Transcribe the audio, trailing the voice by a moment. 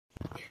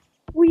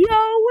Well,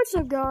 yo, what's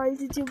up,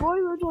 guys? It's your boy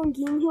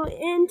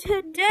LILJOHNGAMERYT, and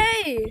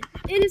today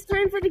it is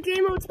time for the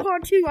Game Modes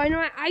Part 2. I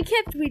know I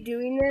kept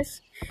redoing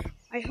this.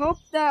 I hope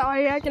that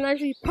I can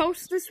actually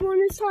post this one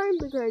this time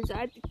because I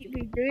have to keep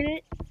redoing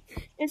it.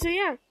 And so,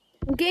 yeah,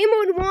 Game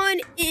Mode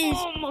 1 is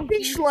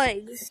fish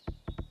legs.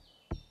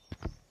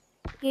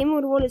 Game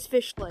Mode 1 is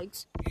fish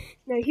legs.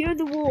 Now, here are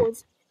the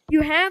rules.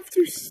 You have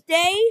to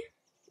stay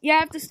in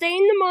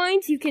the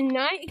mines. You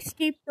cannot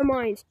escape the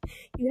mines.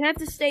 You have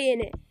to stay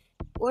in it.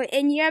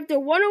 And you have to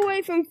run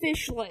away from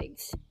fish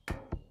legs.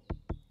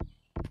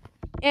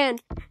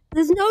 And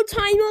there's no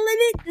timer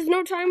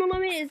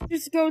limit. It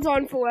just goes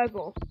on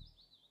forever.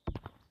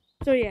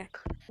 So yeah.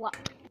 What?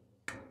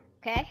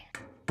 Okay.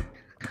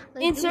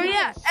 And so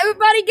yeah,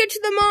 everybody get to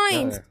the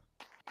mines.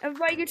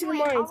 Everybody get to the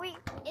mines.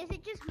 Is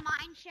it just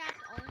mine shaft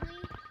only?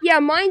 Yeah,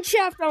 mine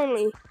shaft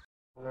only.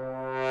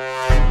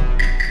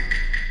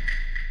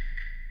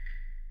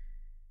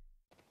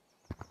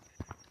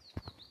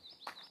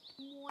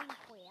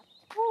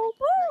 Oh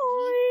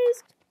boys!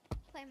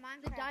 Play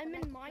Minecraft. The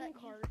diamond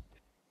minecart.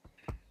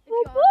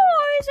 Oh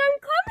boys, I'm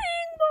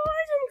coming,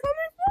 boys! I'm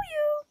coming for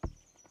you.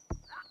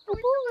 We're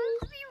supposed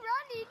to be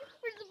running.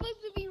 We're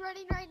supposed to be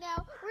running right now.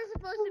 We're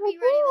supposed to be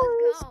ready.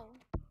 Let's go.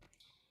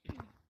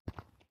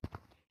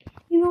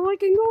 You know I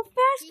can go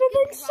faster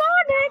than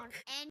Sonic.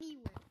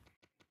 Anywhere.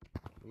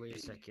 Wait a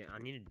second, I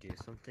need to do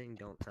something.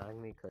 Don't tag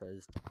me,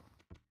 cause.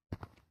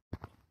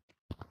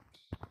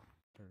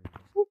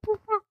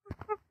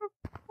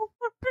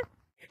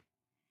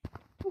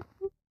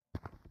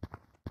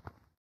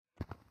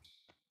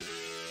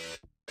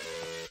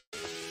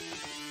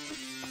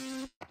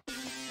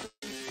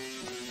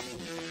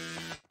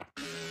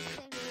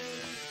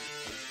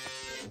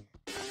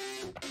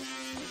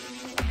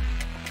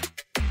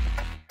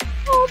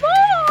 Oh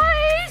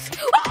boys!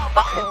 Oh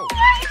boys!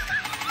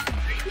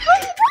 Oh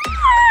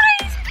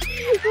boys!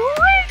 Oh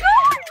my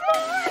God,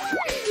 boys!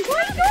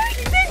 We're going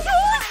to the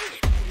north!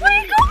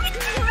 We're going to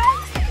the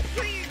north!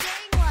 For your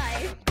gang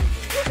life.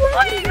 We're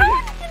going to the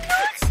north!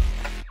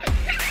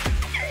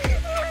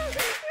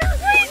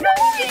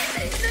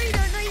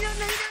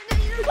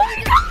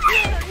 We're going!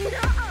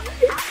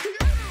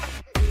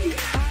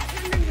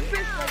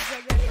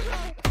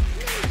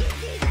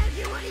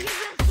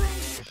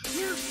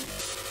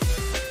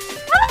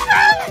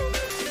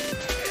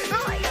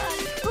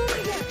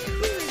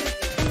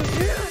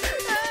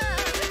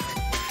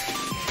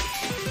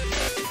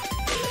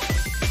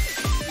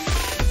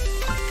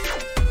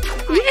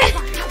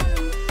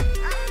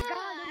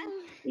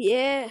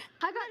 Yeah.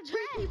 I got 2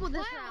 people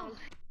this round.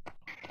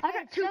 I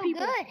got 2 so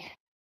people. Good.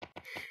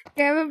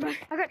 Okay, everybody.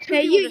 I got 2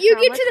 Okay, people you this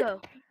round. get Let's to the. go.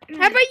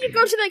 How about you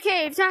go to the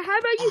caves? How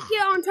about you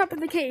get on top of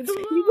the caves? You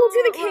go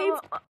to the cave.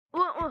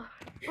 What?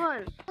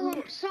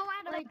 I'm so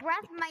out of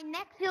breath. My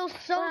neck feels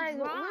so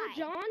dry.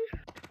 John?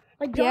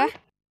 Yeah.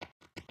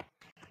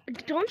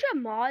 Don't you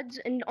have mods?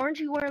 And aren't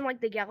you wearing like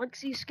the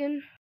galaxy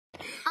skin?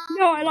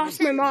 No, I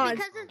lost my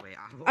mods.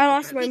 I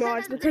lost my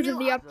mods because of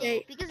the new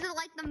update. Because of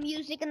like the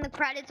music and the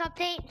credits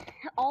update,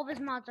 all of his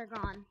mods are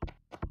gone.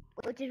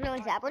 Which is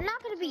really sad. We're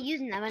not going to be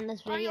using them in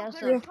this video,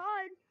 so.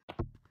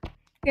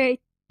 Okay.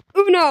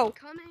 Uno.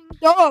 Coming.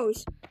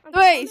 Dos.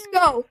 Tres.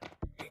 Go.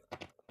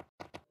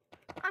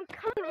 I'm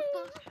coming.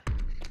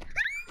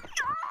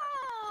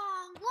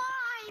 Oh,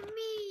 why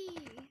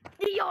me?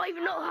 You don't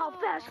even know how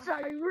fast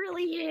I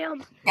really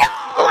am.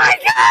 Oh my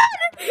God!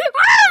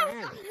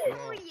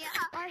 Oh yeah.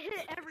 I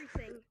hit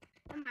everything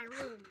in my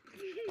room.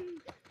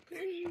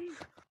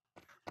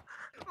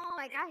 Oh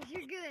my gosh,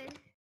 you're good.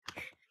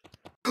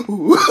 No.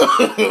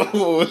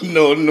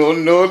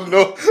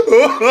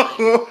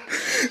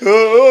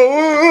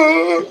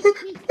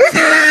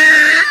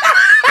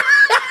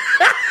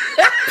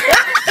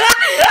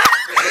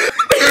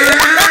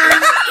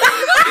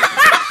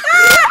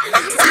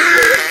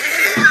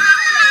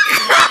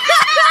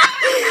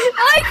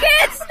 I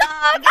can't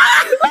stop!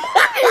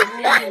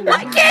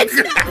 I can't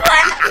stop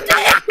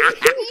laughing!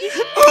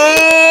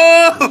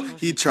 Oh,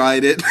 he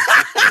tried it.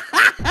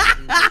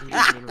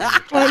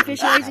 Oh,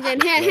 fish legs again.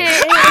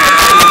 Hey.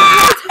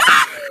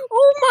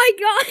 Oh my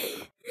God!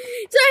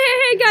 So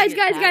hey guys.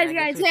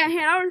 Hey,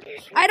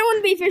 I don't want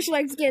to be fish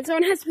legs again.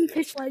 Someone has to be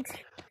fish legs.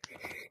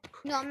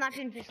 No, I'm not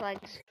doing fish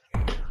legs.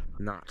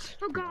 Not.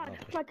 Oh God,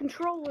 my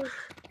controller.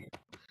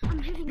 I'm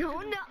hitting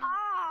no.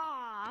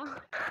 Ah.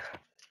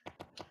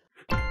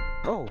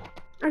 Oh.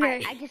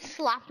 Okay. I just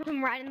slapped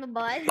him right in the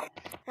butt,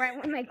 right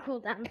when my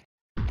cooldown.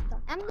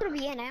 I'm gonna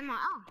be in, am I?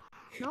 Oh,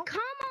 no.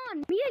 Come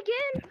on, me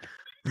again.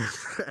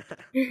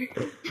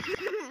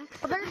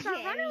 Better start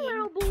running,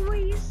 little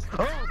boys.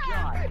 Oh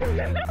God.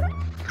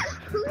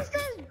 Who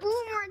says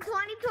boomer in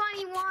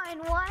 2021?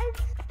 What?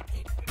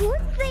 Who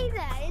would say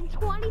that in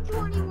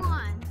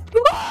 2021?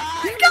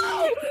 No!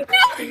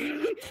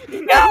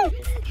 No!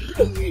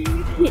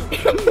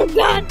 Oh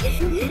God!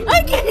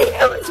 I can't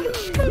hear what's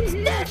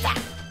going on.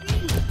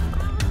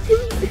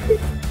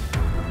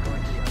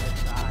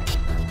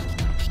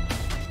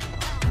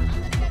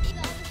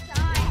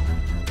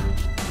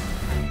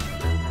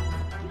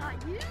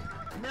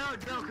 No,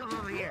 don't come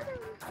over here.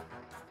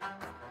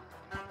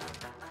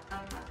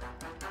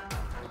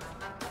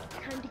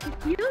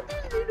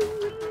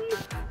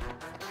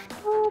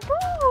 Oh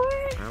boy.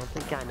 I don't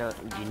think I know. Do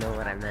you know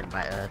what I meant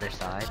by other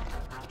side?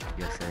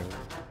 You're saying.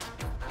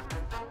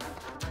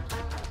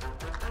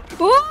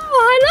 Oh,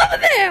 I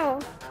love it.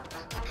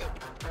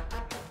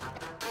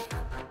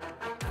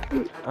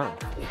 Oh.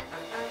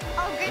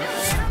 Oh,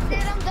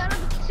 get him,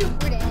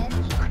 super dead.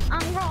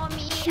 I'm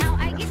Romy. Now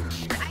I can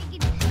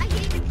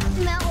even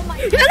smell my.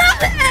 I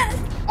love it.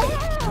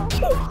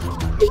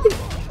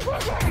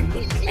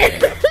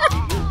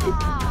 Oh,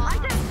 I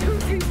got 2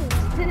 people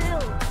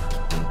still.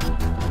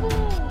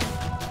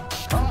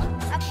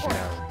 Of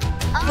course.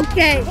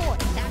 Okay. Of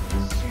course.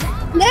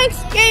 That's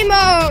Next game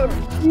mode.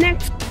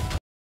 Next.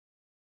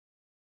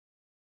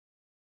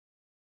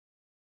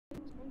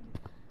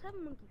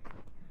 7 monkeys,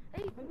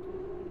 8 monkeys,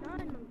 9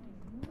 monkeys,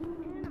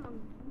 10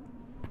 monkeys,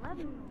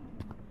 11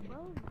 monkeys,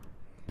 12 monkeys,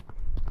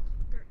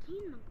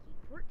 13 monkeys,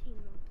 14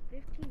 monkeys,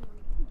 15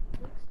 monkeys,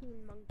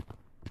 16 monkeys,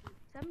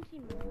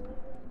 17 monkeys,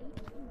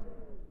 18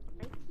 monkeys,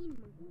 19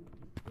 monkeys,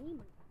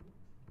 20 monkeys,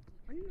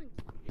 1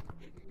 monkey,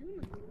 2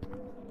 monkeys,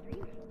 3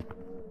 monkeys.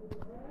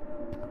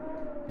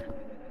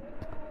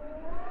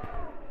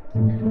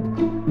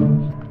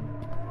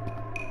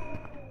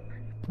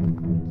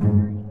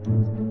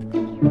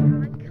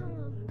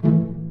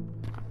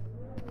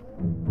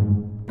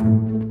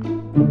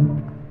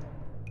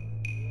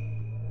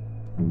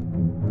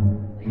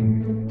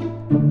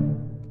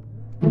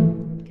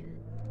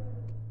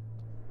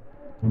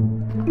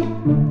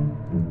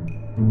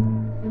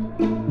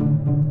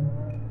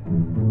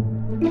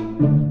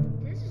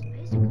 This is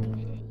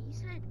basically it. He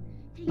said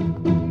he can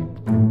get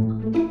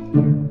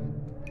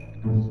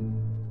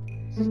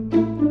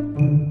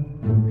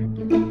that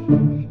gives me a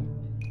hit.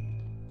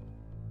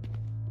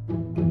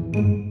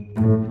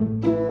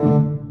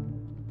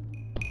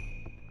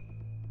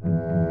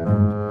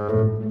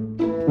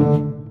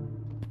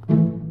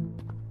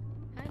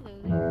 Hi,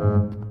 Lily.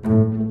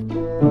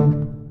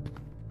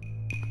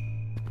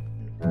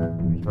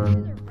 Are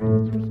you their friends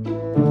or something?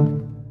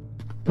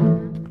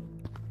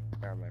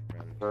 They're my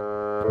friends.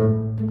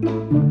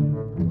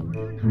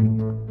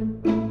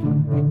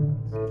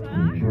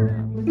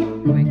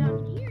 Wait,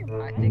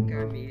 I think I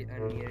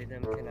muted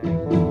them. Can I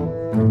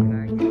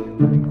get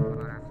nobody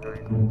after I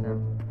mute them?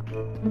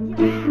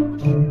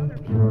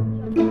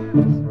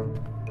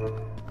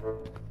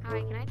 Hi,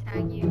 can I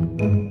tag you?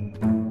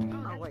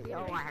 Oh wait,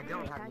 oh I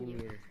don't have you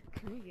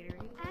muted.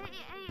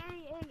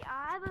 Hey, I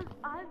have a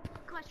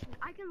question.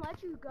 I can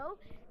let you go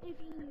if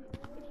you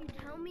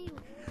tell me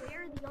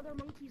where the other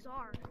monkeys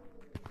are.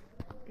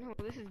 No,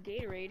 this is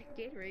Gatorade.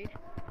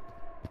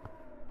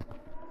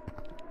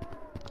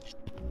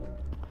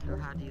 So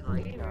how do you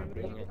like not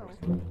being able to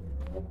see?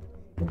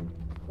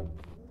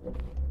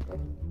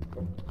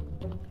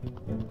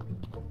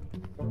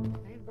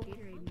 I have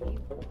Gatorade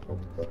mute.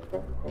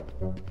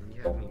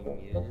 You have me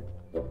muted.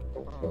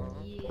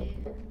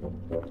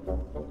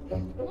 Yeah.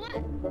 What?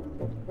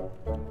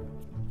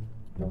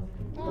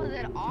 What was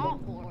it all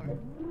for?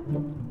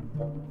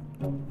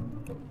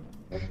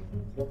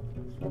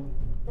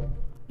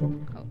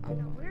 Oh,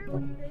 now where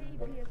would they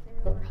be if they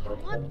were?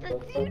 What the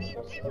dude are you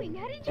doing?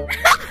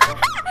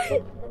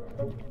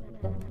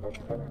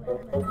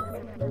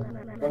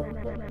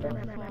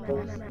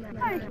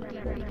 How did you?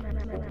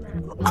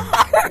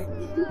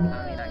 I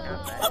mean, I got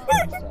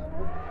that.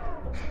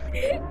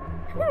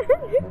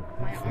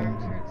 My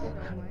arms hurt so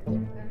much.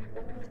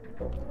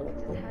 I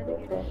just had to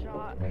get a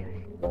shot.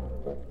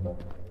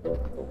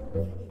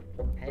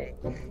 Hey.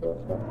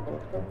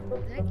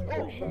 That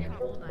gives me how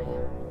old I am.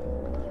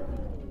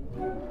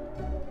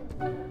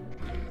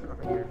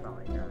 You're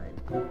probably nine.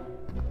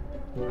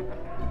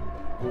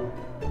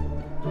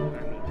 I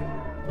mean,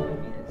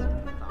 it's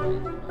 5,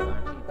 but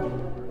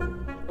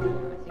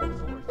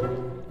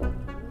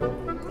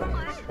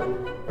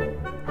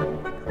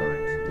I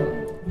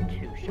think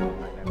 2 shots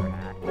I've ever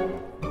had.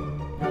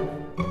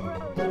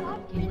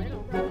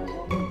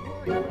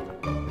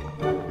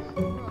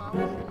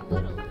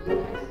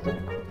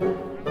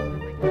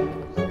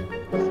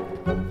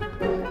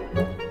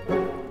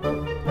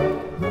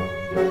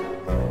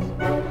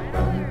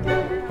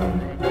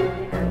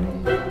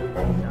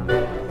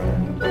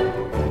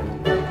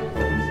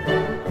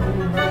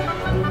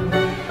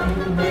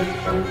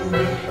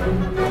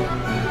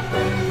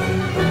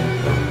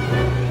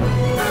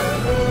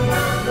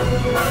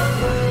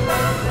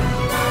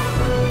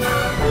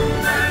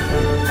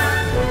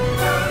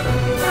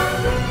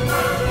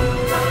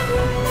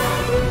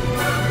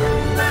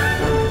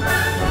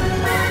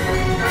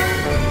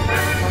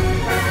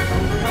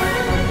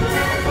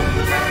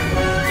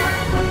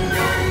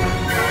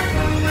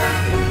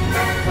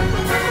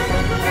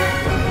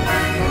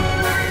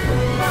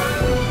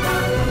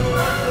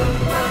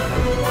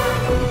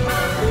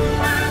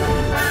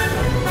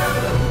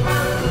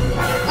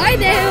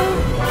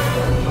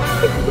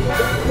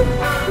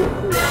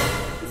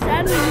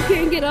 Sadly, you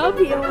can't get up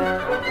here.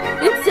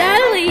 And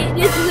sadly,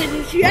 this is a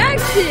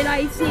distraction,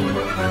 I see.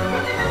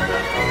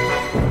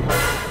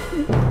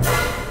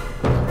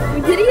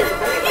 Did he?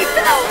 He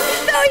fell! He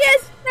fell,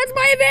 yes! That's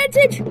my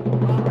advantage!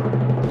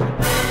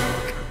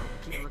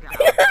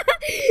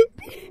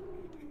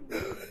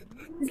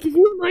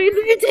 me my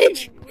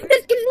advantage.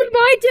 This gives me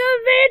my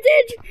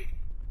advantage.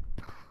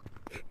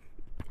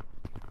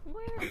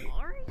 Where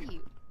are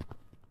you?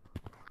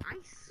 I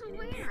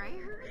swear I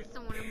heard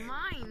someone in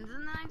mines, and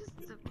then I just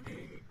took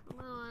a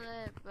little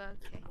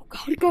okay.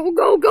 God, go,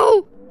 go,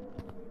 go!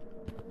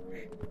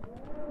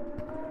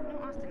 No,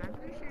 Austin, I'm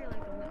pretty sure you're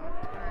like the only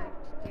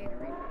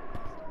Gatorade.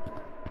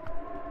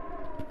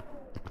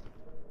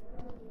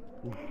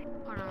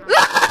 Hold on. No!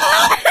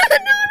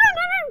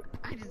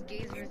 I just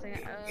gazed for a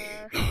second.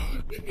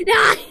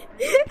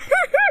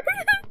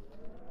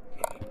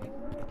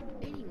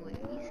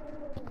 Anyways.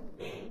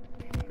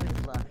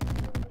 Good luck.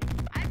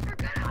 I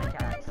forgot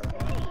what I was gonna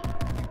say.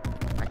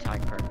 I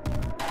tied her.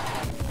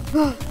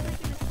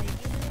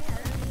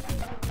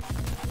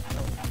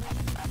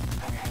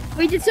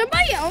 Wait, did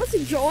somebody else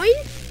join?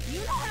 You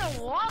know how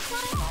to walk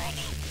like?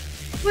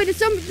 Wait, did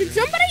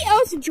somebody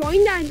else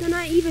join that I do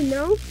not even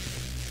know?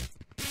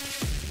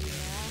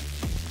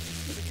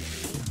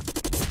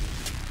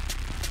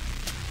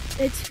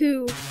 It's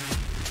who?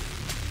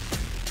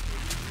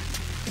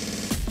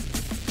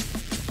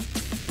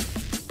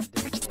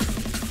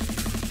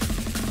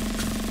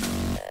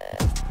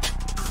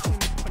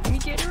 Me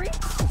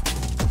Gatorade?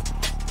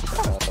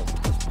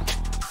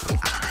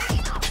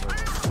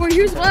 Wait,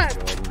 who's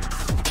left?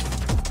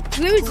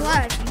 Who's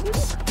left?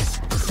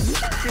 You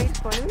just made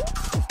fun of me?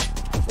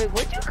 Wait,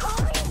 what'd you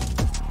call me?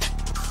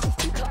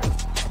 You called me.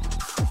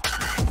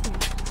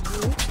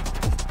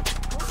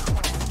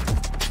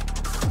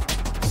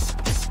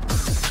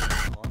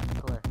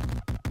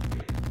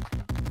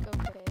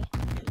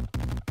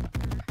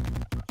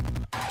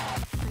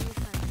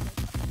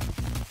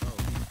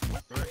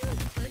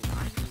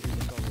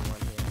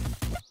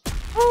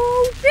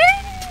 Oh,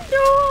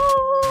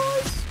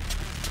 windows!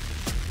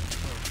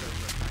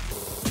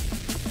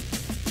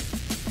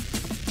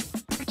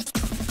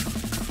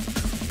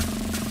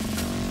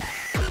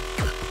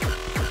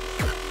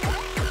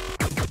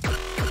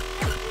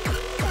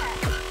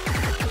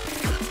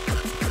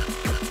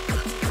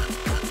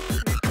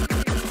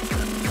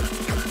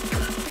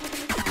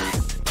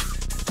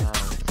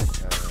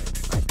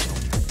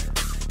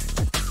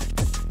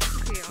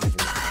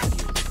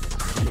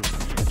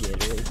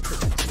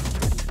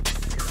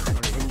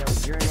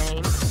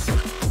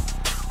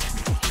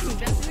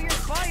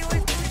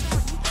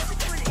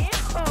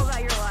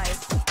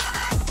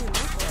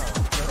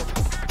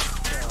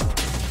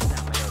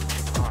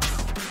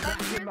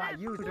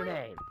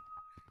 Username.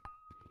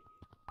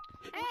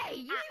 Hey,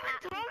 you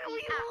even told me where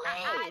you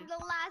live. I'm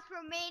the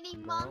last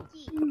remaining No.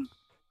 monkey.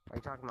 Are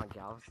you talking about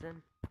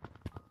Galveston?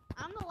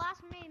 I'm the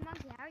last remaining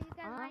monkey. How are you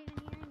guys not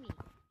even hearing me?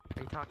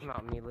 Are you talking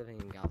about me living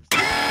in Galveston?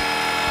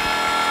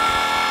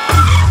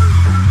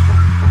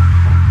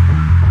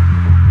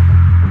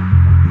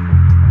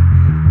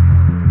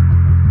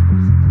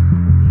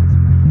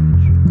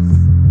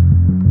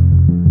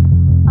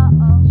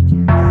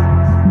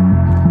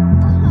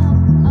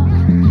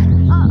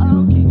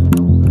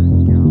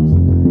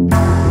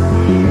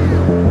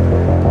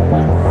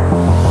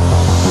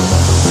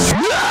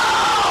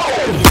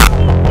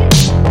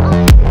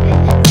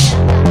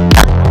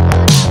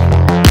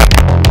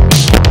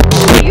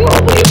 You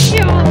waste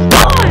your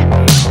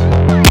time!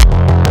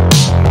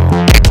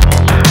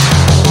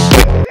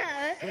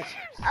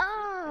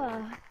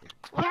 Oh,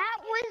 that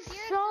was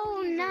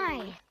so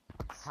nice.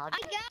 How'd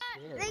you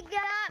do They it?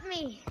 got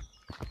me.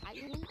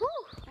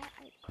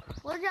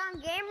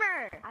 LILJOHN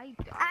Gamer. I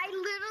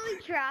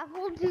literally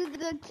traveled to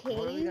the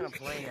What are we cave. gonna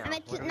play now? I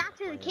mean, What are we not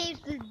to the playing? caves,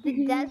 the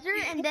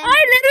desert, and then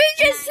I literally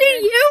just I see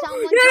heard you.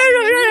 someone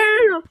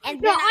No.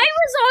 and No, then I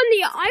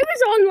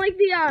was on like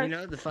the You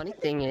know, the funny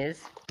thing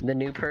is, the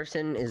new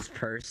person is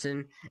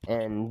person,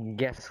 and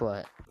guess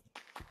what?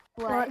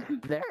 what?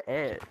 They're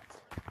it.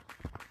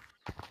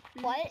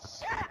 What?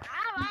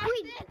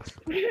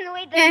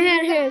 Wait,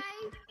 Yeah.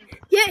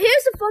 Yeah,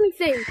 here's the funny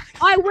thing.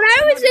 When I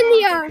was in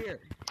the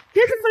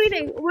here's the funny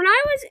thing. When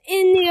I was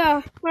in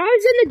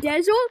the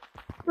desert,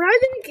 when I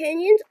was in the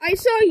canyons, I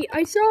saw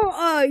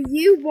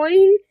you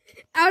running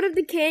out of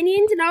the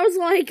canyons, and I was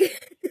like,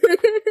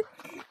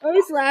 I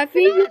was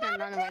laughing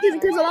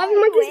because a lot of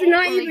monkeys did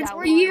not even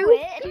see you.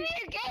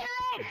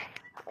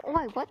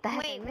 Wait, what the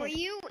heck? Wait, were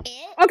you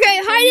it? Okay,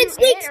 hide and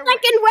sneak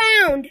second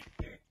round.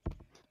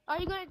 Are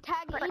you gonna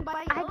tag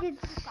anybody I else? did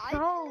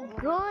so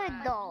good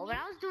though. When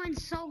I was doing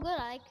so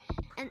good,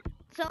 and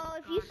so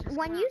if you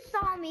when you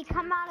saw me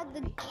come out of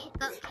the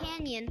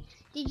canyon,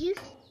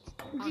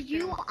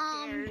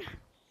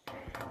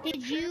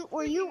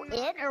 were you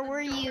it or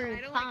were you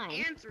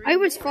fine? I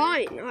was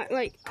fine.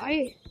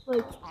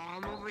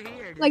 I'm over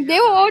here. Like they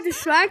were all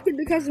distracted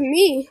because of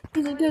me,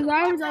 because I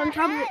was on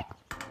top of it.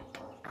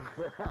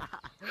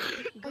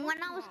 And when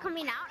I was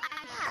coming out,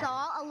 I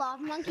saw a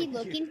lava monkey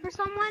looking for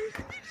someone,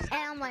 and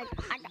I'm like,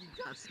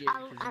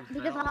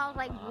 because I was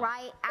like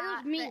right out. It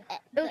was me.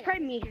 It was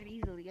probably me.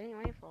 Easily. It ain't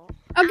my fault.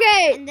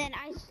 Okay, And then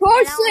I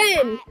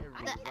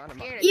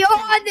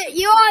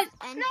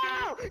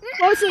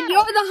Person,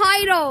 you're the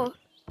hider.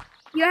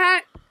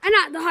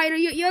 Not the hider.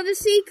 You're the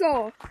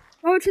seeker.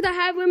 Go to the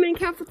hive women and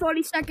count for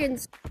 30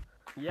 seconds.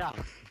 Yeah.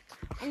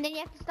 And then you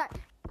have to start.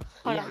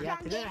 Hold Lil on. Jon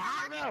Gamer,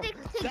 let's stick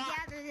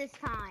together this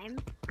time.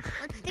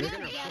 Let's stick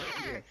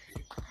together.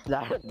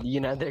 You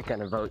know they're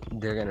gonna vote.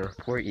 They're gonna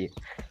report you,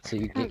 so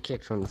you get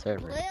kicked from the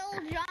server. Lil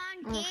Jon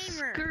Oh,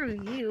 Gamer. screw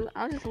you.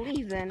 I'll just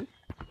leave then.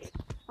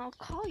 I'll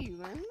call you,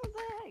 man. What the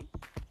heck?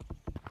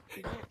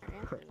 You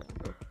don't answer,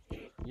 though.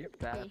 You're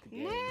bad at the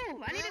game. Move!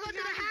 I need to go to the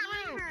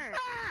hat room!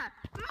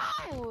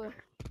 Ah! No!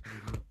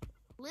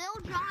 Lil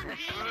Jon Gamer.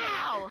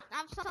 I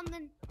have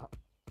something.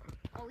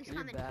 Oh, he's You're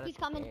coming. bad at He's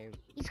the coming. game.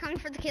 He's coming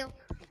for the kill.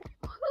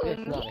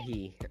 It's not a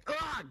he.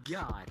 Oh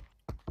God.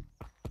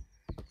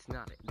 It's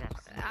not.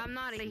 I'm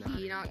not a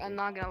he. I'm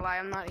not gonna lie.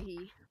 I'm not a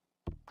he.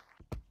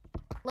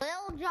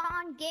 Lil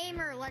Jon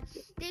Gamer, let's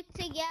stick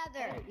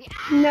together.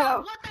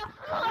 No. What the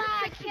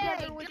fuck?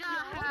 together with Hey,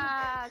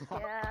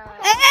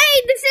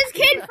 this is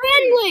kid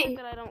friendly.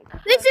 That I don't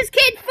This is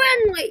kid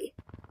friendly.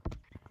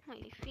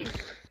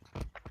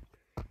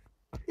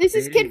 This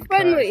is kid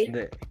friendly.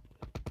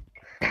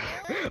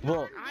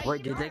 Well,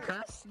 wait, did they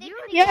cuss?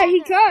 Yeah,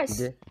 he cussed.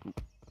 Did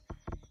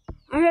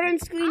I heard him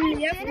screaming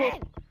the F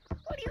word.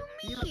 What do you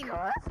you mean?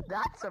 cuss?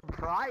 That's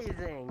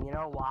surprising. You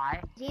know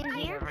why? Is he in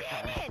here? Never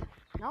cuss.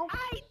 No.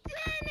 I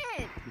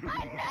didn't! I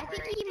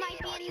think he might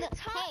be in the.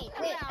 Hey,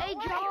 wait. Hey, I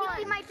think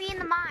he might be in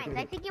the mines.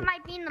 I think he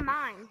might be in the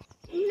mines.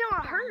 No,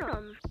 I heard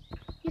him.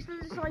 He said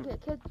this is like a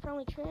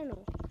kid-friendly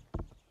channel.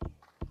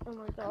 Oh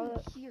my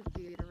god. He is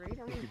Gatorade.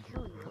 I'm gonna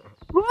kill you.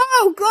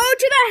 Whoa, go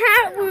to the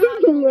hat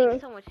room.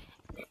 So much,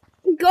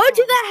 Go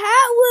to the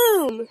hat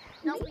room.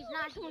 No, he's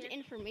not. so much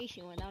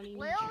information without even.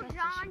 Lil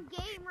Jon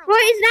Gamer.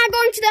 Wait, he's not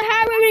going to the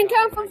hat room and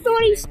count for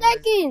 30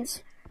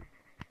 seconds.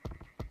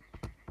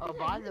 Oh,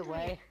 by the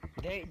way,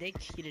 they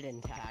cheated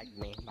and tagged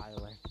me. By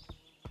the way.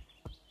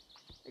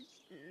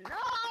 No,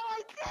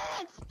 I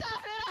can't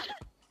stop it.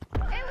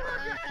 Hey,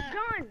 look,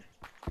 John.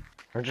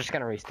 We're just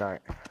gonna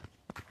restart.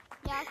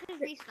 Yeah, I can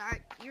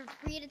restart. You're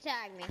free to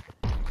tag me.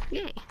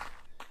 Yay.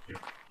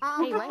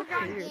 Lil why Jon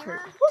can't you Gamer.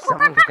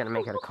 Someone's gonna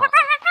make it a call.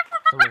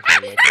 Someone's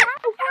gonna make it.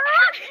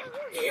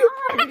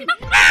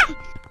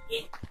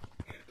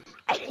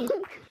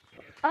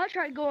 I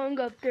tried going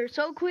up there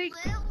so quick.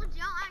 Lil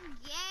Jon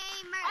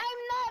Gamer. I'm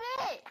not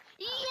it.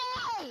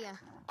 Yay!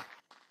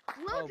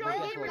 Lil Oh, Jon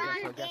but Gamer guess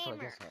is what? Guess what?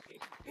 Gamer. Guess what?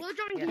 Lil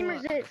Jon Guess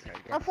Gamer's what? it. Guess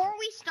what? Before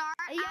we start,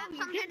 Hey, I yo, have you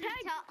something get to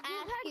tagged.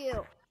 ask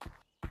you.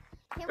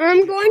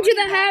 I'm going to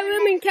the hat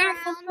room and count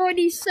for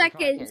 40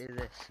 seconds. Do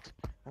this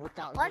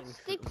without Let's being-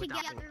 stick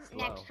without being together slow.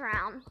 next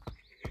round.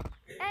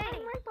 Hey,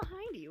 I'm right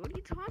behind you. What are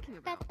you talking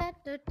about? Hey,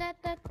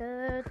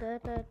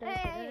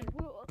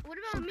 what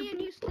about me and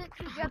you stick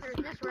together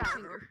in this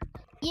round?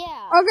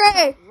 Yeah.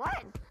 Okay,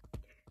 What?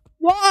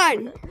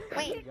 1,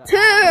 Wait.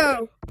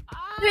 2,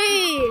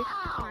 3,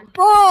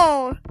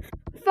 4,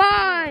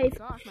 5,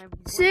 Gosh, my voice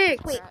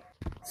 6, is cracked.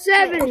 We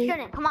 7,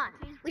 shouldn't. Come on.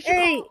 We should.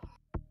 8,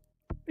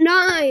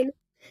 9,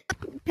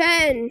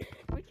 10,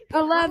 Where'd you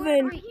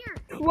 11, right here.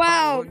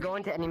 12, We're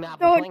going to any map.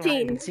 We're playing hide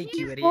 13, and seek,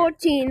 you idiot.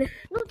 14,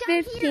 Lil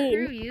Jon's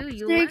here. 15,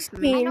 You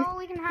 16, I know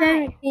we can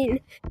hide. 17,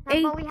 But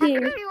we have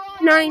 18, to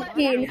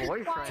 19,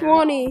 Boyfriend.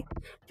 20,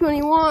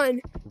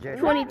 21, Just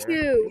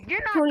 22,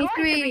 You're not going to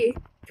 23,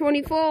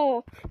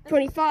 24,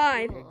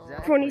 25,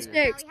 Exactly.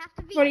 26, We have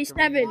to be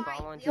 27,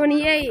 quiet.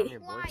 28, Be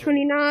quiet.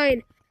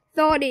 29,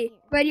 30.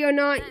 Ready or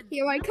not,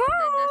 here I That come.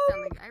 does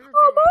sound like I regret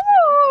Oh, what I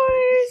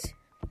said. boys.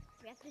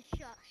 We have to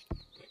shush.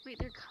 Wait,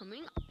 they're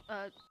coming?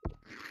 There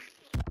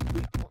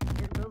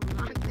goes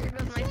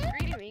my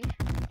screaming.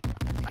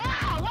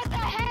 Ah, what the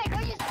heck? Why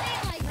are you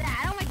saying like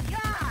that? Oh my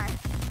god!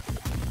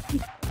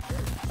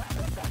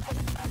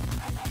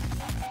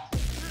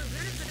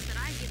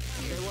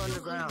 They went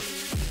underground.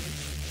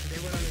 They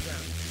went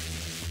underground.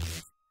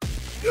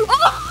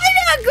 Oh, I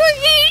got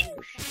green.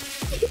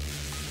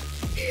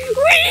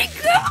 Where you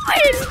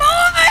going,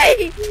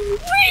 boy?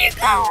 Where you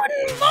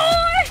going,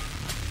 boy?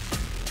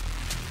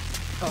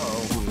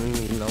 Oh,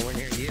 nowhere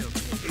near you.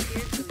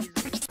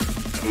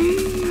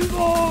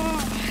 Boy.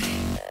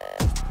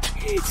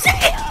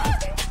 See ya.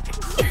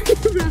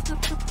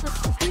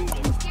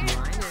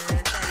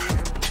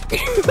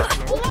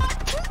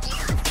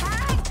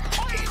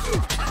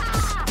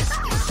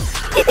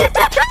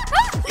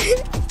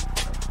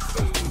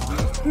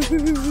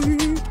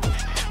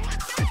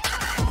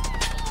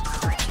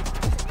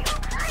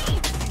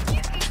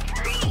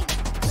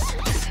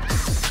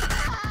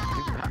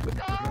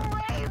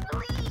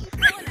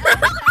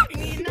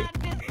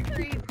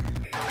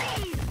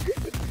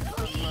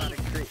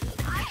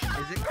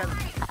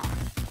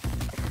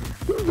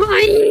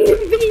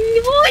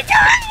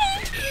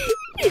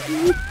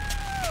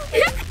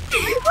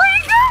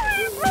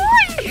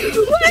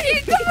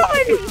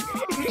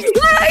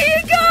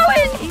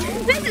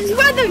 This is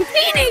where the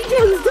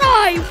teenagers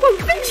die from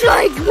fish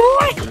like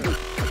boy.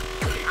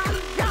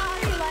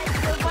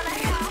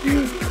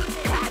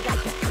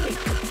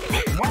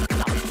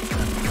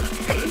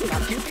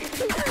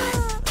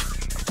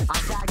 I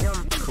tagged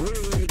him. We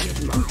need to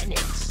get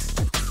minus.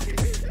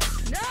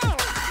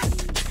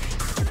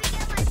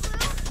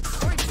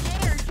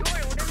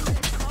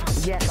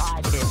 Yes,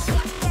 I did. We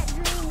have to get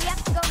green. We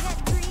have to go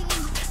get green.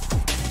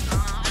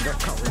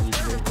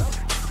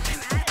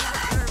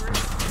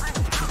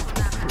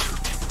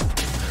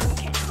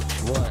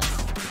 What?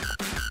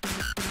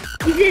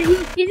 He's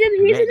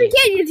in the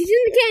canyons. He's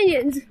in the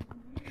canyons.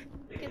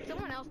 Can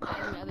someone else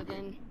tag me other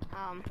than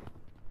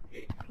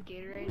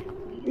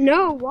Gatorade?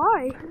 No,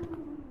 why?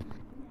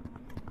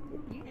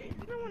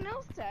 No one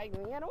else tag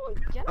me. I don't want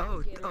Jenna.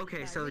 Oh,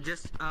 okay. So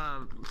just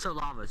so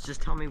lavas.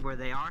 Just tell me where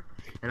they are,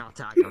 and I'll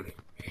tag them.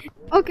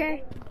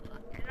 Okay.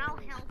 And I'll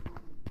help.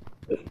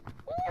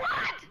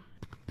 What?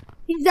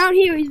 He's down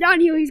here. He's down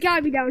here. He's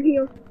gotta be down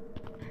here.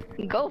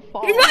 Go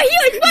far. He's right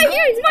here. He's right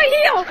here. He's right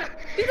here.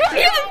 He's right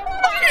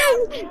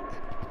here.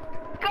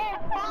 Go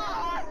fall,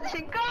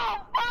 Austin. Go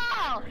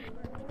fall.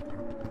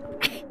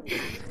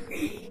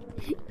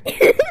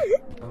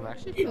 I'm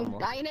actually I'm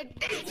dying a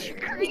ditch,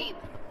 creep.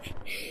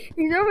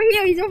 He's over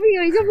here. He's over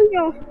here. He's over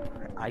here.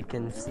 I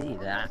can see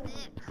that.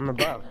 I'm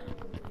above.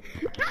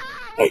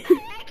 Ah, what the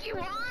heck you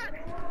want?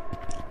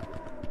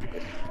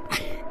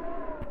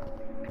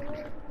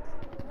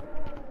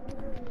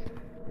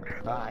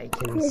 I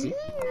can see.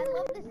 I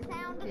love the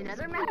sound of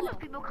Another map of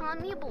people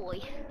calling me a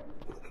boy.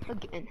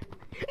 Again.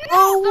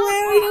 Oh,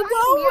 where are you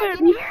I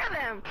can going? hear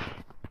them.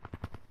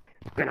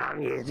 And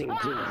I'm using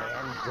two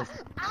hands.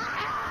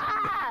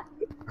 Ah!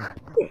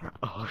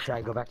 Oh, should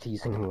I go back to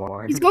using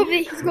one? He's going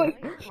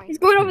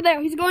over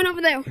there. He's going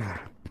over there.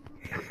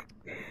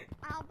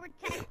 I'll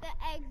protect the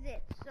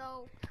exit,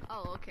 so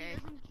Oh, okay.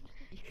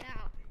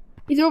 now.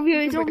 He's over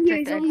here. He's over here.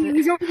 He's over here.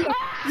 He's over here.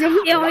 He's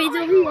over here. He's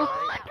over here.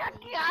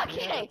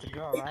 Okay. That's a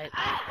girl, right?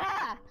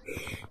 Ah!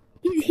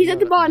 He's at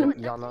the bottom.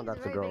 Y'all know that's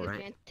a Very girl, big right?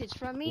 advantage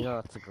from me. You know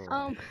that's a girl.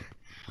 Right?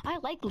 I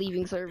like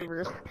leaving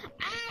servers.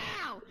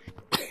 Ow!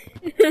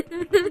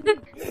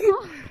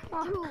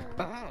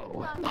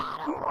 Oh.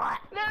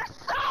 There's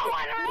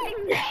someone right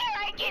there!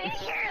 I can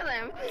hear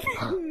them!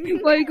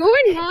 Where are you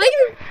going,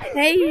 live?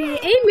 Hey, man.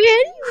 Where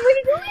are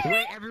you going?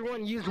 Wait,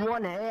 everyone use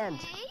one hand.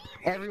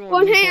 Everyone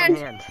One use hand.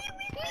 one hand.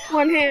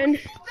 One hand.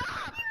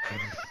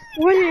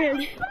 One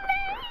hand.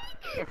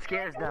 It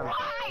scares them.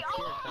 Why?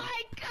 Oh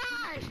my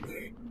gosh!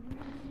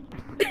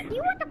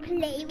 You want to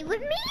play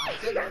with me?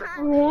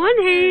 One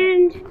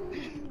hand.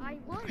 I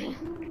won.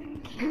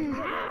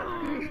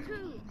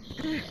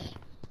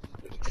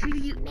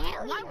 Why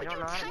Why would would you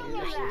you tell tell me me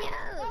that?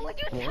 Why would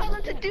you tell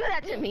them to do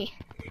that to me?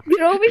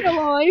 Get over the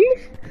line.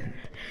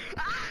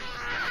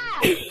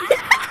 Ah!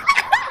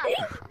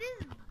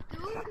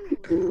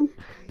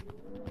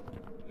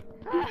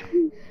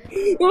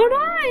 We're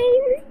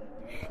live.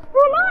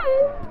 We're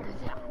live.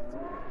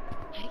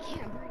 I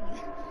can't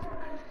breathe.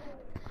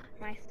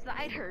 My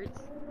side hurts.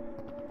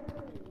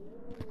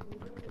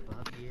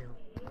 Above you.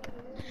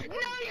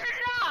 No, you're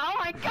not! Oh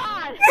my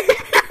god!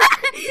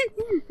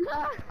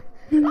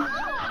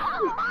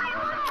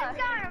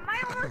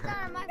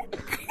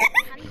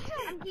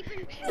 I'm keeping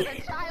the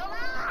child.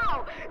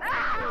 Ow!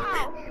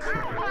 Ow!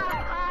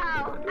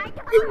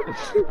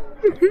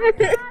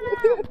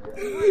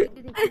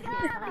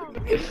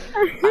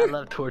 I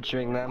love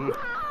torturing them.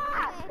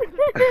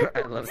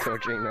 I love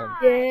torturing them.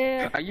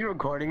 Yeah. Are you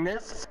recording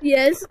this?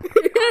 Yes.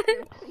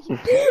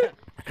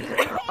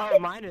 Oh,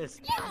 minus.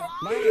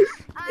 Minus.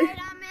 Alright,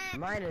 I'm in.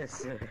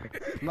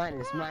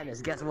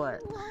 Minus. Guess what?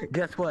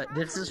 Guess what?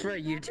 This is for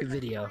a YouTube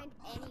video.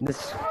 This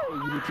is for a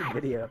YouTube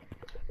video.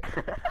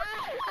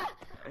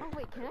 Oh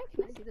wait, can I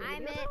see the video?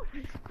 I'm it.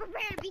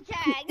 Prepare to be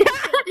tagged.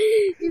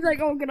 He's like,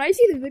 oh, can I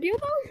see the video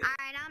though?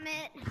 Alright, I'm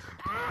it.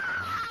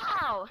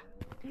 Ow!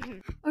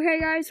 Okay,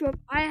 guys. Well,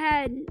 I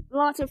had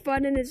lots of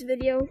fun in this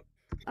video.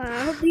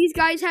 I hope these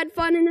guys had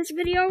fun in this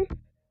video.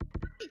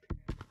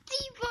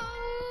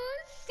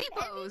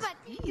 T-pose!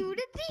 Everybody do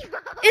the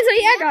T-pose. And so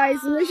yeah,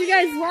 guys, make sure you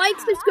guys like,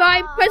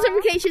 subscribe, press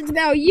notifications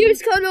bell,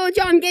 use code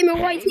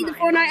LILJOHNGAMERYT in the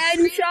Fortnite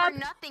item shop, For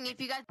nothing if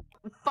you guys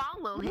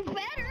follow him. You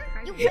better.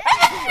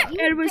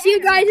 and we'll see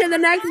you guys in the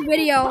next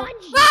video.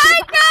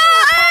 Bye,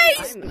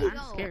 guys! I'm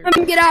scared. I'm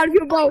gonna get out of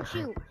your boat.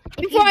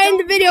 Before I end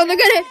the video, these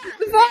guys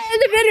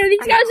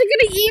are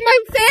gonna eat my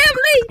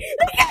family!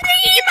 They're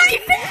gonna eat my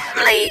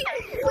family!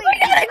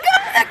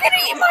 They're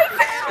gonna eat my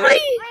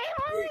family!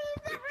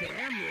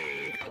 Family.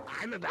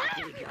 I'm about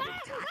to go.